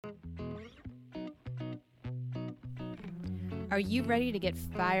Are you ready to get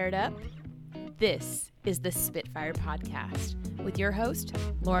fired up? This is the Spitfire Podcast with your host,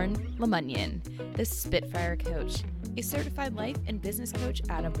 Lauren Lemunyon, the Spitfire Coach, a certified life and business coach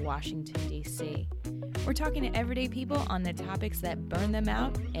out of Washington, D.C. We're talking to everyday people on the topics that burn them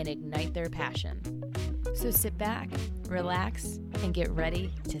out and ignite their passion. So sit back, relax, and get ready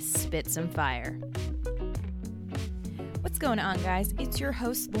to spit some fire. What's going on, guys? It's your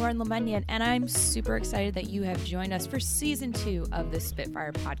host, Lauren Lemunyon, and I'm super excited that you have joined us for Season 2 of the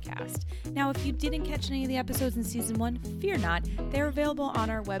Spitfire Podcast. Now, if you didn't catch any of the episodes in Season 1, fear not. They're available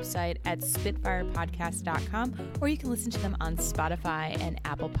on our website at spitfirepodcast.com, or you can listen to them on Spotify and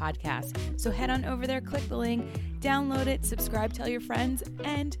Apple Podcasts. So head on over there, click the link, download it, subscribe, tell your friends,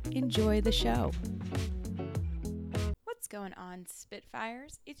 and enjoy the show. What's going on,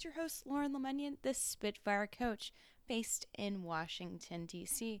 Spitfires? It's your host, Lauren Lemunyon, the Spitfire Coach, based in Washington,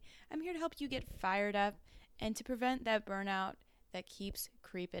 D.C. I'm here to help you get fired up and to prevent that burnout that keeps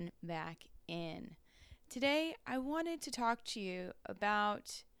creeping back in. Today, I wanted to talk to you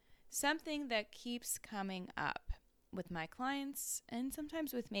about something that keeps coming up with my clients and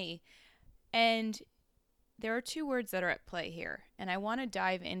sometimes with me. And there are two words that are at play here, and I want to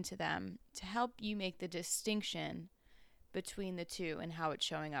dive into them to help you make the distinction between the two and how it's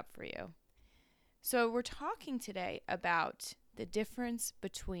showing up for you. So we're talking today about the difference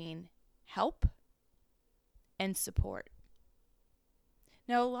between help and support.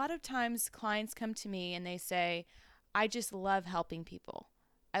 Now, a lot of times clients come to me and they say, I just love helping people.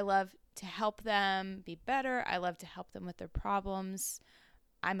 I love to help them be better. I love to help them with their problems.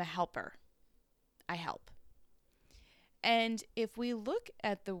 I'm a helper. I help. And if we look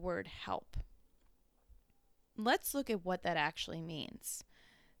at the word help, let's look at what that actually means.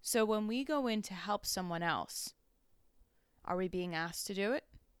 So when we go in to help someone else, are we being asked to do it?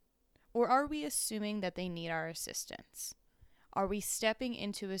 Or are we assuming that they need our assistance? Are we stepping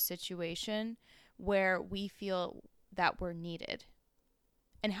into a situation where we feel that we're needed?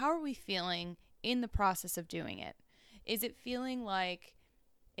 And how are we feeling in the process of doing it? Is it feeling like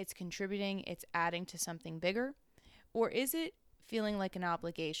it's contributing, it's adding to something bigger? Or is it feeling like an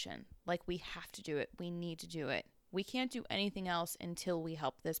obligation, like we have to do it, we need to do it? We can't do anything else until we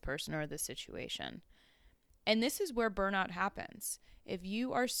help this person or this situation. And this is where burnout happens. If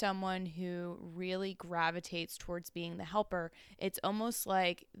you are someone who really gravitates towards being the helper, it's almost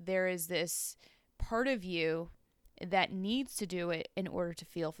like there is this part of you that needs to do it in order to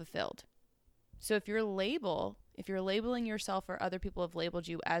feel fulfilled. So if you're labeling yourself or other people have labeled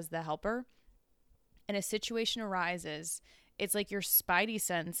you as the helper, and a situation arises, it's like your spidey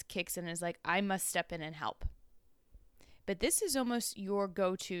sense kicks in and is like, I must step in and help. But this is almost your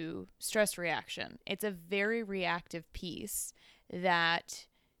go-to stress reaction. It's a very reactive piece that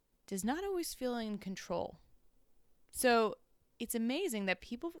does not always feel in control. So it's amazing that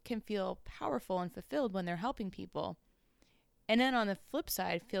people can feel powerful and fulfilled when they're helping people, and then on the flip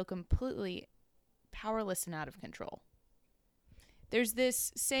side, feel completely powerless and out of control. There's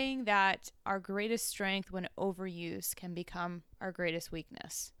this saying that our greatest strength when overused can become our greatest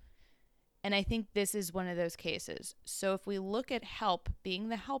weakness. And I think this is one of those cases. So if we look at help being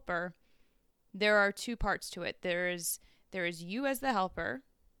the helper, there are two parts to it. There is you as the helper,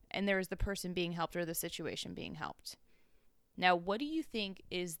 and there is the person being helped or the situation being helped. Now, what do you think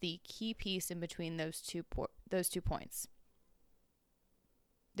is the key piece in between those two points?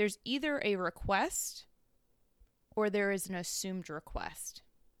 There's either a request or there is an assumed request.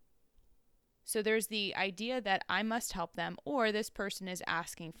 So there's the idea that I must help them, or this person is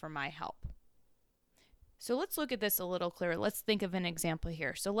asking for my help. So let's look at this a little clearer. Let's think of an example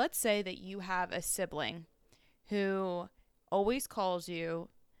here. So let's say that you have a sibling who always calls you.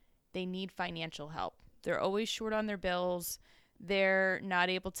 They need financial help. They're always short on their bills. They're not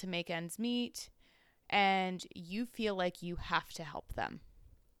able to make ends meet, and you feel like you have to help them.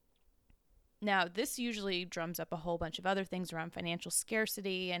 Now, this usually drums up a whole bunch of other things around financial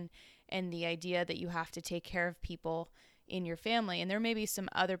scarcity and the idea that you have to take care of people in your family. And there may be some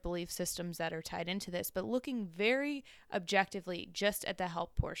other belief systems that are tied into this, but looking very objectively just at the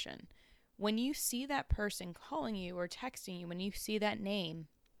help portion. When you see that person calling you or texting you, when you see that name,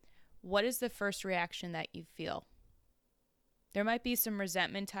 what is the first reaction that you feel? There might be some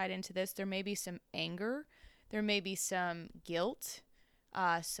resentment tied into this. There may be some anger. There may be some guilt.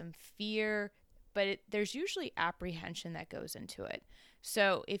 Some fear, but there's usually apprehension that goes into it.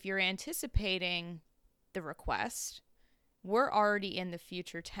 So if you're anticipating the request, we're already in the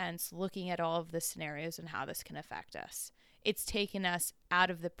future tense looking at all of the scenarios and how this can affect us. It's taken us out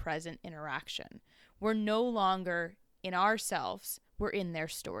of the present interaction. We're no longer in ourselves, we're in their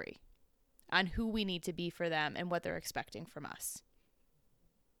story. who we need to be for them and what they're expecting from us.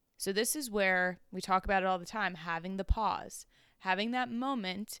 So this is where we talk about it all the time, having the pause, having that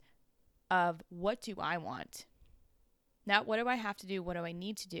moment of what do I want? Not what do I have to do, what do I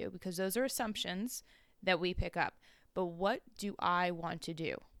need to do? Because those are assumptions that we pick up. But what do I want to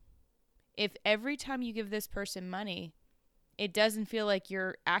do? If every time you give this person money, it doesn't feel like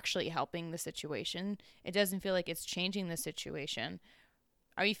you're actually helping the situation, it doesn't feel like it's changing the situation,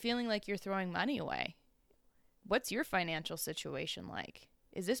 are you feeling like you're throwing money away? What's your financial situation like?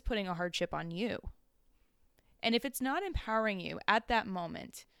 Is this putting a hardship on you? And if it's not empowering you at that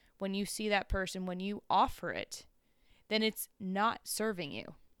moment, when you see that person, when you offer it, then it's not serving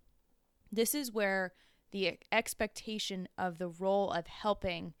you. This is where the expectation of the role of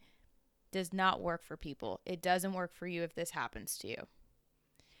helping does not work for people. It doesn't work for you if this happens to you.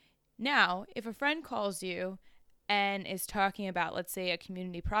 Now, if a friend calls you and is talking about, let's say, a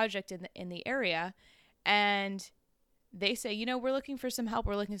community project in the area, and they say, we're looking for some help,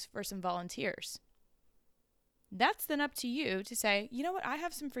 we're looking for some volunteers. That's then up to you to say, you know what, I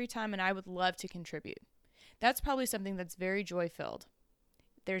have some free time and I would love to contribute. That's probably something that's very joy-filled.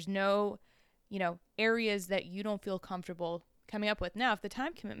 There's no, areas that you don't feel comfortable coming up with. Now, if the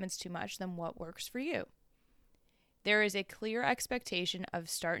time commitment's too much, then what works for you? There is a clear expectation of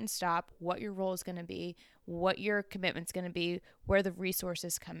start and stop, what your role is going to be, what your commitment's going to be, where the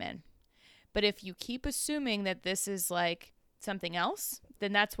resources come in. But if you keep assuming that this is like something else,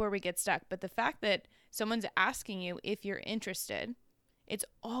 then that's where we get stuck. But the fact that someone's asking you if you're interested, it's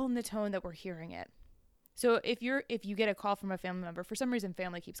all in the tone that we're hearing it. So if you get a call from a family member, for some reason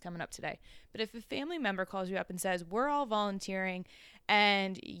family keeps coming up today, but if a family member calls you up and says, we're all volunteering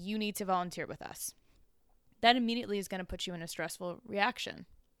and you need to volunteer with us, that immediately is going to put you in a stressful reaction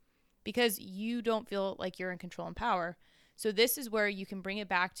because you don't feel like you're in control and power. So this is where you can bring it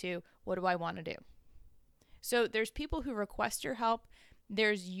back to, what do I want to do? So there's people who request your help.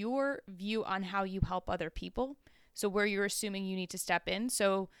 There's your view on how you help other people. So where you're assuming you need to step in.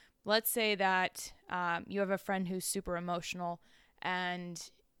 So let's say that you have a friend who's super emotional and,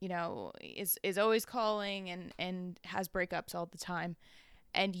 is always calling and has breakups all the time.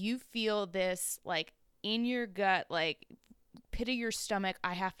 And you feel this like in your gut, like pit of your stomach,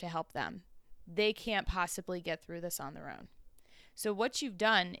 I have to help them. They can't possibly get through this on their own. So what you've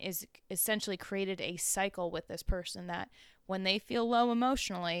done is essentially created a cycle with this person that when they feel low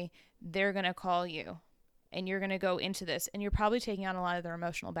emotionally, they're going to call you. And you're going to go into this, and you're probably taking on a lot of their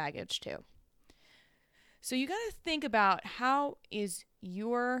emotional baggage too. So you got to think about, how is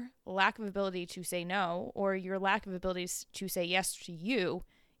your lack of ability to say no, or your lack of ability to say yes to you,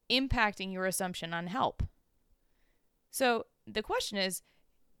 impacting your assumption on help? So the question is,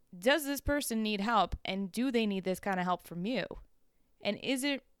 does this person need help, and do they need this kind of help from you? And is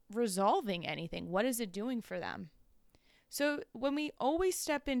it resolving anything? What is it doing for them? So when we always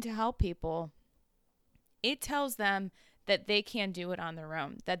step in to help people, it tells them that they can't do it on their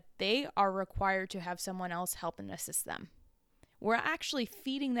own, that they are required to have someone else help and assist them. We're actually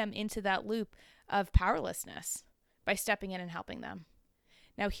feeding them into that loop of powerlessness by stepping in and helping them.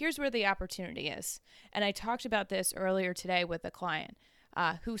 Now, here's where the opportunity is. And I talked about this earlier today with a client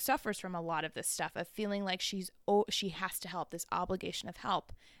who suffers from a lot of this stuff of feeling like she has to help, this obligation of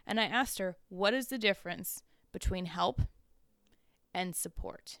help. And I asked her, what is the difference between help and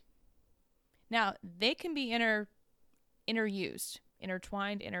support? Now, they can be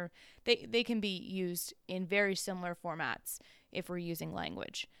intertwined. They can be used in very similar formats if we're using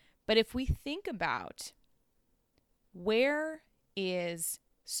language. But if we think about, where is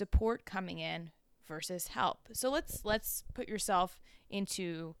support coming in versus help? So let's put yourself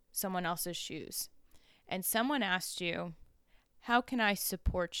into someone else's shoes. And someone asked you, how can I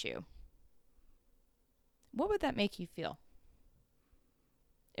support you? What would that make you feel?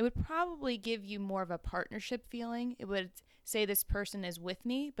 It would probably give you more of a partnership feeling. It would say, this person is with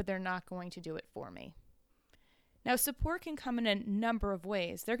me, but they're not going to do it for me. Now, support can come in a number of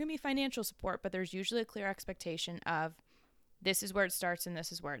ways. There can be financial support, but there's usually a clear expectation of, this is where it starts and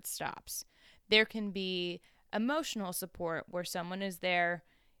this is where it stops. There can be emotional support where someone is there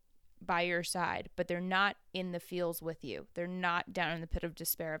by your side, but they're not in the feels with you. They're not down in the pit of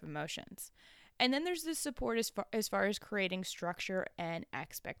despair of emotions. And then there's this support as far as creating structure and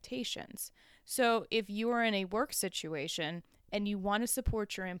expectations. So if you are in a work situation and you want to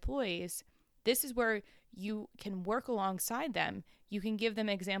support your employees, this is where you can work alongside them. You can give them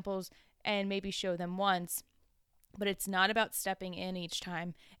examples and maybe show them once, but it's not about stepping in each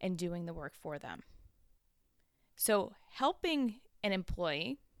time and doing the work for them. So helping an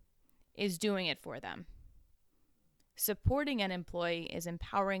employee is doing it for them. Supporting an employee is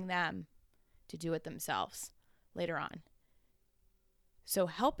empowering them to do it themselves later on. So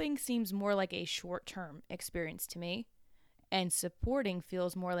helping seems more like a short-term experience to me, and supporting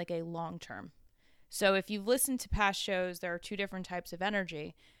feels more like a long-term. So if you've listened to past shows, there are two different types of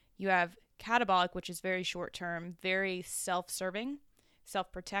energy. You have catabolic, which is very short-term, very self-serving,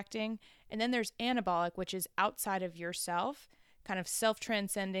 self-protecting. And then there's anabolic, which is outside of yourself, kind of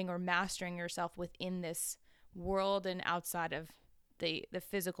self-transcending or mastering yourself within this world and outside of the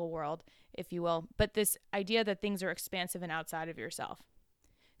physical world, if you will. But this idea that things are expansive and outside of yourself.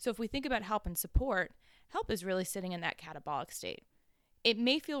 So if we think about help and support, help is really sitting in that catabolic state. It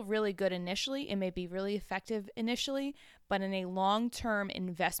may feel really good initially, it may be really effective initially, but in a long-term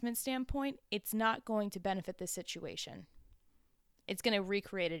investment standpoint, it's not going to benefit the situation. It's going to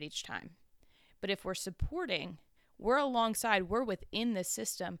recreate it each time. But if we're supporting, we're alongside, we're within the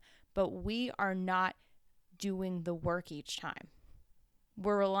system, but we are not doing the work each time.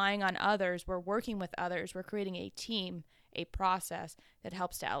 We're relying on others, we're working with others, we're creating a team, a process that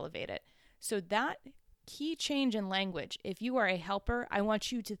helps to elevate it. So that key change in language, if you are a helper, I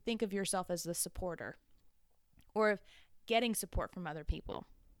want you to think of yourself as the supporter or getting support from other people.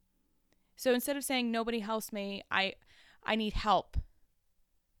 So instead of saying nobody helps me, I need help,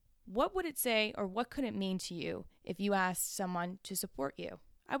 what would it say or what could it mean to you if you asked someone to support you?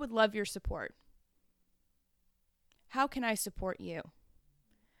 I would love your support. How can I support you?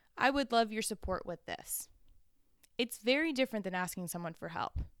 I would love your support with this. It's very different than asking someone for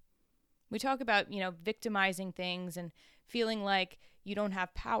help. We talk about, victimizing things and feeling like you don't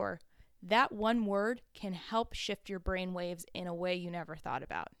have power. That one word can help shift your brain waves in a way you never thought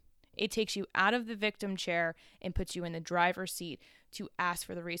about. It takes you out of the victim chair and puts you in the driver's seat to ask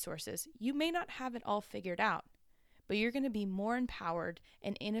for the resources. You may not have it all figured out, but you're going to be more empowered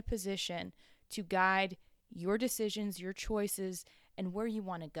and in a position to guide your decisions, your choices, and where you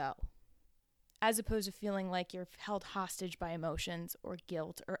want to go, as opposed to feeling like you're held hostage by emotions or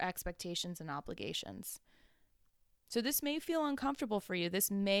guilt or expectations and obligations. So this may feel uncomfortable for you. This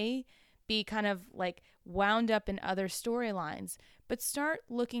may be kind of like wound up in other storylines, but start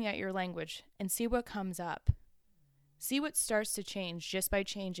looking at your language and see what comes up. See what starts to change just by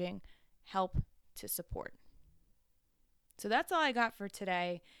changing help to support. So that's all I got for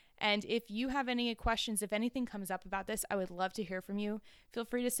today. And if you have any questions, if anything comes up about this, I would love to hear from you. Feel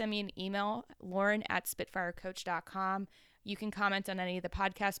free to send me an email, lauren@spitfirecoach.com. You can comment on any of the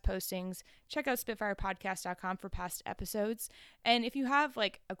podcast postings. Check out spitfirepodcast.com for past episodes. And if you have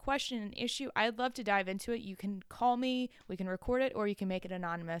a question, an issue, I'd love to dive into it. You can call me, we can record it, or you can make it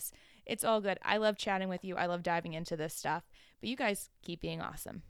anonymous. It's all good. I love chatting with you. I love diving into this stuff. But you guys keep being awesome.